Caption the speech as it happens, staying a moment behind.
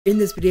In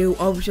this video,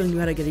 I'll be showing you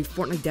how to get a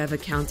Fortnite dev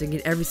account and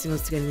get every single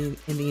skin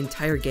in the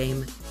entire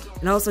game,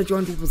 and also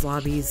join people's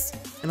lobbies,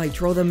 and like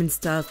troll them and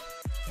stuff.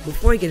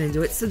 Before we get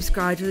into it,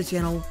 subscribe to the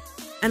channel,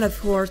 and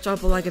of course,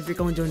 drop a like if you're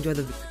going to enjoy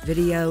the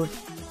video,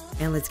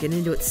 and let's get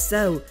into it.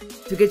 So,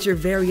 to get your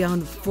very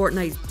own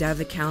Fortnite dev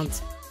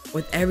account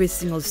with every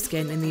single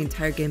skin in the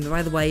entire game,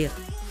 by the way,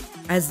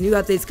 as new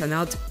updates come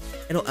out,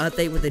 it'll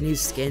update with the new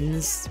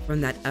skins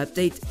from that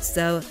update,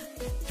 so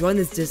join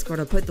this Discord.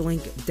 I'll put the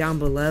link down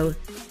below.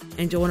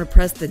 And you'll want to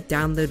press the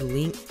download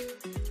link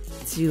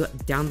to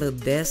download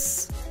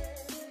this.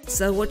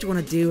 So what you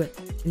want to do,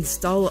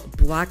 install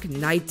Black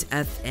Knight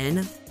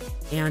FN,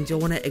 and you'll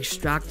want to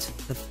extract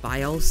the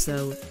file.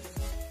 So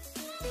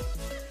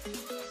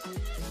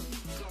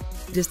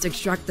just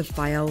extract the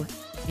file,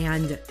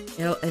 and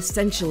it'll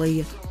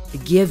essentially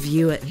give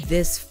you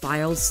this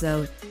file.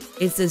 So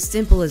it's as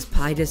simple as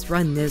pie. Just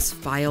run this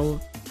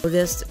file.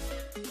 Just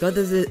go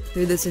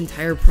through this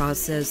entire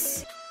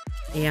process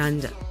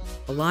and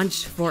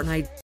launch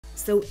Fortnite.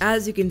 So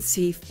as you can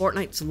see,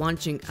 Fortnite's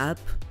launching up.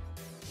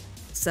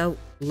 So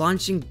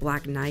launching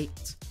Black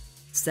Knight.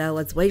 So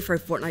let's wait for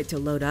Fortnite to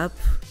load up.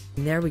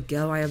 And there we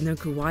go. I have no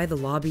clue why the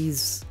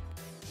lobby's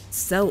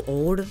so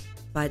old,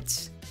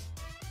 but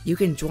you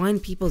can join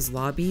people's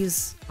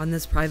lobbies on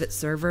this private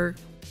server.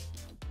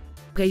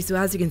 Okay, so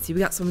as you can see, we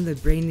got some of the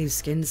brand new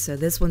skins. So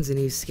this one's a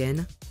new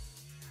skin,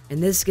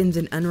 and this skin's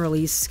an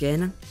unreleased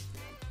skin.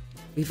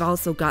 We've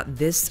also got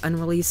this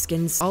unreleased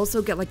skins.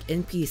 Also get like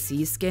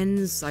NPC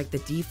skins, like the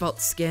default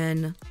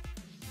skin.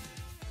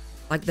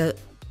 You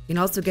can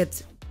also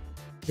get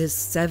this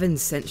 7th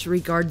Century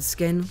Guard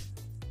skin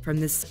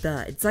from this,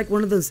 it's like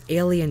one of those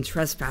alien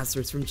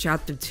trespassers from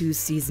Chapter 2,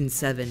 Season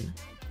 7.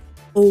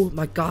 Oh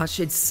my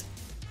gosh, it's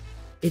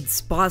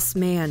Boss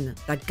Man,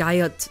 that guy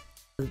at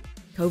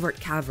Covert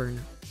Cavern.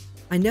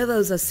 I know that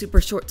was a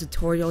super short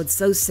tutorial. It's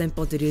so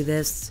simple to do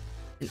this,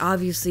 and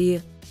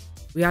obviously,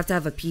 we have to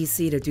have a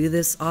PC to do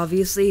this,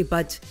 obviously,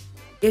 but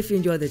if you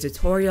enjoyed the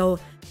tutorial,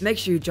 make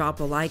sure you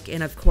drop a like,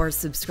 and of course,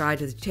 subscribe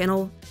to the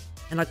channel,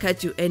 and I'll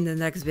catch you in the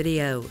next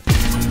video.